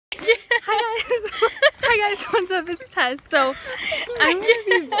podcast. So I'm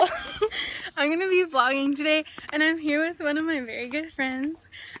gonna be vlogging today, and I'm here with one of my very good friends,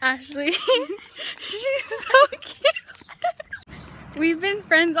 Ashley. She's so cute. We've been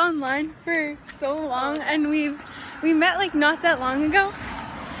friends online for so long, and we met like not that long ago,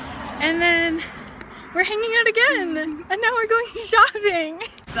 and then we're hanging out again, and now we're going shopping.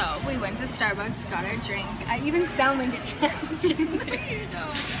 So we went to Starbucks, got our drink. I even sound like a transgender.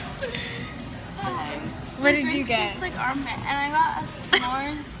 What did you get? Tastes like armpit, and I got a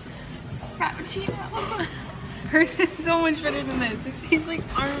s'mores frappuccino. Hers is so much better than this. This tastes like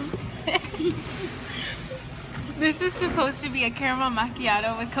armpit. This is supposed to be a caramel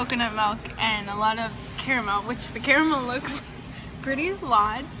macchiato with coconut milk and a lot of caramel, which the caramel looks pretty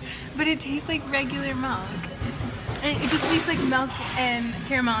lots, but it tastes like regular milk. And it just tastes like milk and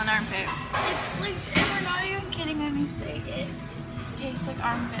caramel and armpit. Like, we're not even kidding when we say it tastes like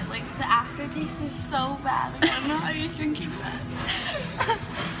armpit. Like, the aftertaste is so bad. Like, I don't know how you're drinking that.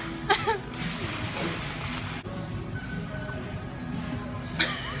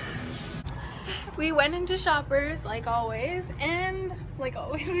 We went into Shoppers, like always, and like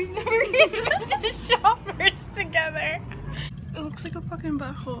always, we've never been to Shoppers together. It looks like a fucking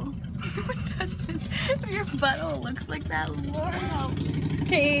butthole. It doesn't. Your butthole looks like that. Lord help.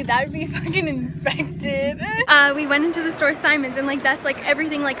 Okay, that'd be fucking infected. We went into the store Simon's, and like that's like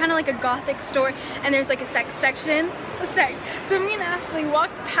everything, like kind of like a gothic store, and there's like a sex section of sex. So me and Ashley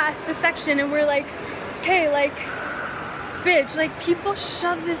walked past the section, and we're like, okay, like, bitch, like people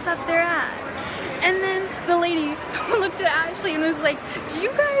shove this up their ass. And then the lady looked at Ashley and was like, do you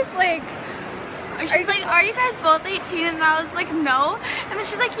guys like... She's like, are you guys both 18? And I was like, no. And then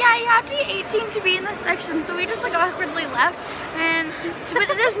she's like, yeah, you have to be 18 to be in this section. So we just like awkwardly left. And but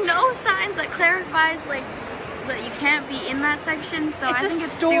there's no signs that clarifies like that you can't be in that section. So I think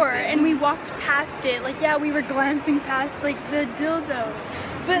it's store, stupid. and we walked past it. Like, yeah, we were glancing past like the dildos.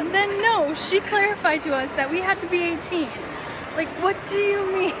 But then no, she clarified to us that we had to be 18. Like, what do you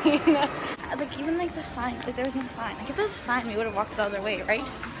mean? Like, even like the sign, like there was no sign. Like if there was a sign, we would have walked the other way, right?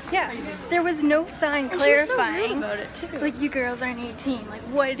 Yeah, there was no sign clarifying. She was so rude about it too. Like, you girls aren't 18. Like,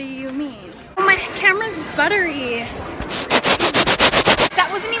 what do you mean? Oh, my camera's buttery. That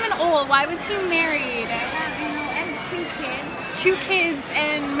wasn't even old. Why was he married? And 2 kids. 2 kids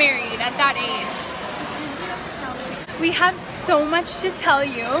and married at that age. We have so much to tell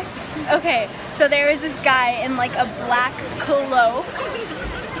you. Okay, so there is this guy in like a black cloak.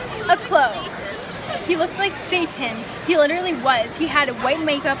 A cloak. He looked like Satan. He literally was. He had white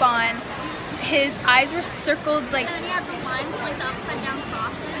makeup on. His eyes were circled like... And then he had the lines, like the upside down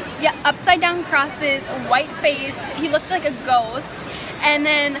crosses. Yeah, upside down crosses, white face. He looked like a ghost. And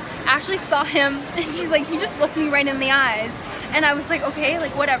then Ashley saw him and she's like, he just looked me right in the eyes. And I was like, okay,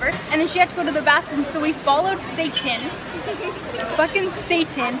 like whatever. And then she had to go to the bathroom, so we followed Satan. Fucking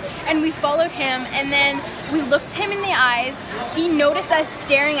Satan. And we followed him, and then we looked him in the eyes. He noticed us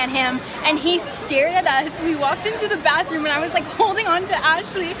staring at him, and he stared at us. We walked into the bathroom, and I was like holding on to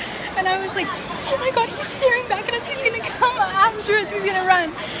Ashley, and I was like, oh my god, he's staring back at us. He's gonna come after us. He's gonna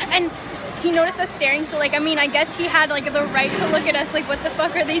run. And he noticed us staring, so like, I mean, I guess he had like the right to look at us, like, what the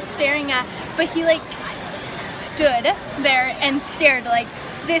fuck are they staring at? But he like stood there and stared like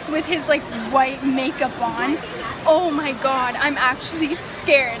this with his like white makeup on. Oh my god, I'm actually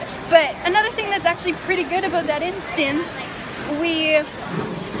scared. But another thing that's actually pretty good about that instance, we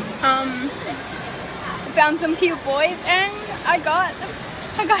found some cute boys, and I got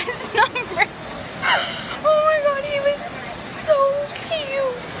a guy's number. Oh my god, he was so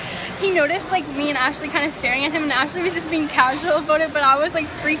cute. He noticed like me and Ashley kind of staring at him, and Ashley was just being casual about it, but I was like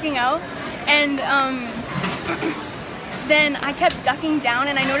freaking out. And then I kept ducking down,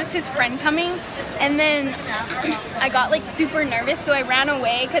 and I noticed his friend coming, and then I got like super nervous, so I ran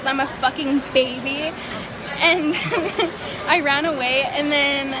away because I'm a fucking baby. And I ran away, and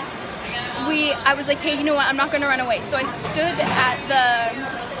then I was like, hey, you know what, I'm not gonna run away. So I stood at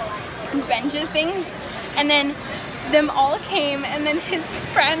the benches things, and then them all came, and then his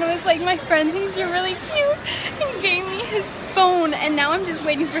friend was like, my friend thinks you're really cute, and gave me his phone. And now I'm just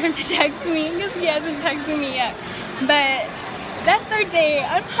waiting for him to text me because he hasn't texted me yet. But that's our day.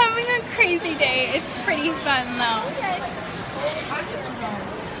 I'm having a crazy day. It's pretty fun though.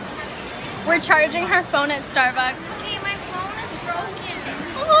 We're charging her phone at Starbucks. Okay, my phone is broken.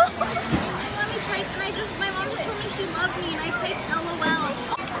 Let me type, and my mom just told me she loved me, and I typed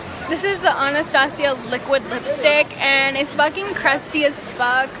LOL. This is the Anastasia liquid lipstick, and it's fucking crusty as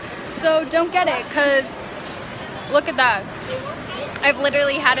fuck. So don't get it, cause look at that. I've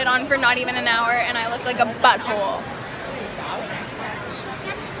literally had it on for not even an hour, and I look like a butthole.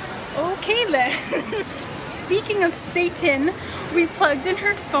 Okay then. speaking of Satan, we plugged in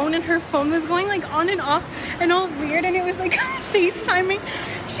her phone and her phone was going like on and off and all weird, and it was like FaceTiming.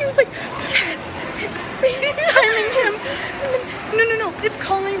 She was like, Tess, it's FaceTiming him. And then, no, it's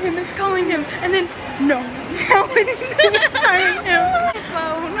calling him, and then no, now it's FaceTiming him.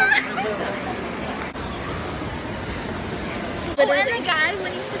 Phone. Oh, and the guy,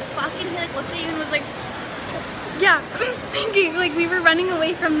 when you said fucking, he like looked at you and was like, yeah, thinking like we were running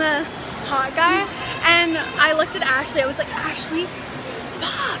away from the hot guy, and I looked at Ashley. I was like, Ashley,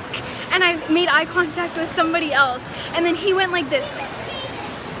 fuck, and I made eye contact with somebody else, and then he went like this,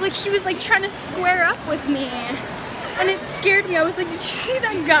 like he was like trying to square up with me, and it scared me. I was like, did you see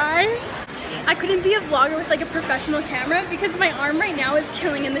that guy? I couldn't be a vlogger with like a professional camera because my arm right now is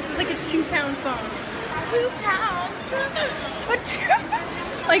killing, and this is like a 2-pound phone. 2 pounds.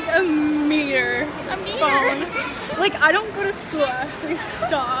 Like a meter. Phone. Like, I don't go to school, Ashley,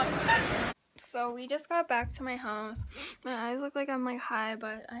 stop. So we just got back to my house. My eyes look like I'm like high,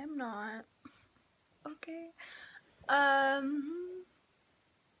 but I am not. Okay.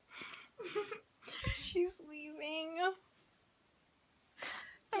 She's leaving.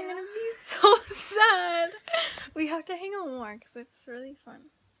 I'm gonna be so sad. We have to hang out more because it's really fun.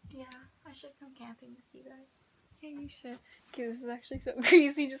 Yeah, I should come camping with you guys. Yeah, you should. Okay, this is actually so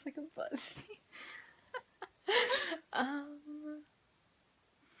crazy, just like a buzz.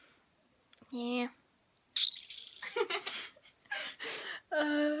 Yeah.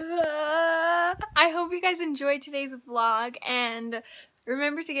 I hope you guys enjoyed today's vlog, and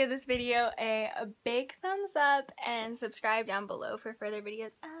remember to give this video a big thumbs up and subscribe down below for further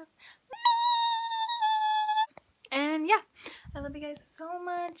videos of me. And yeah, I love you guys so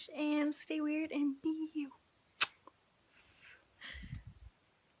much, and stay weird and be you.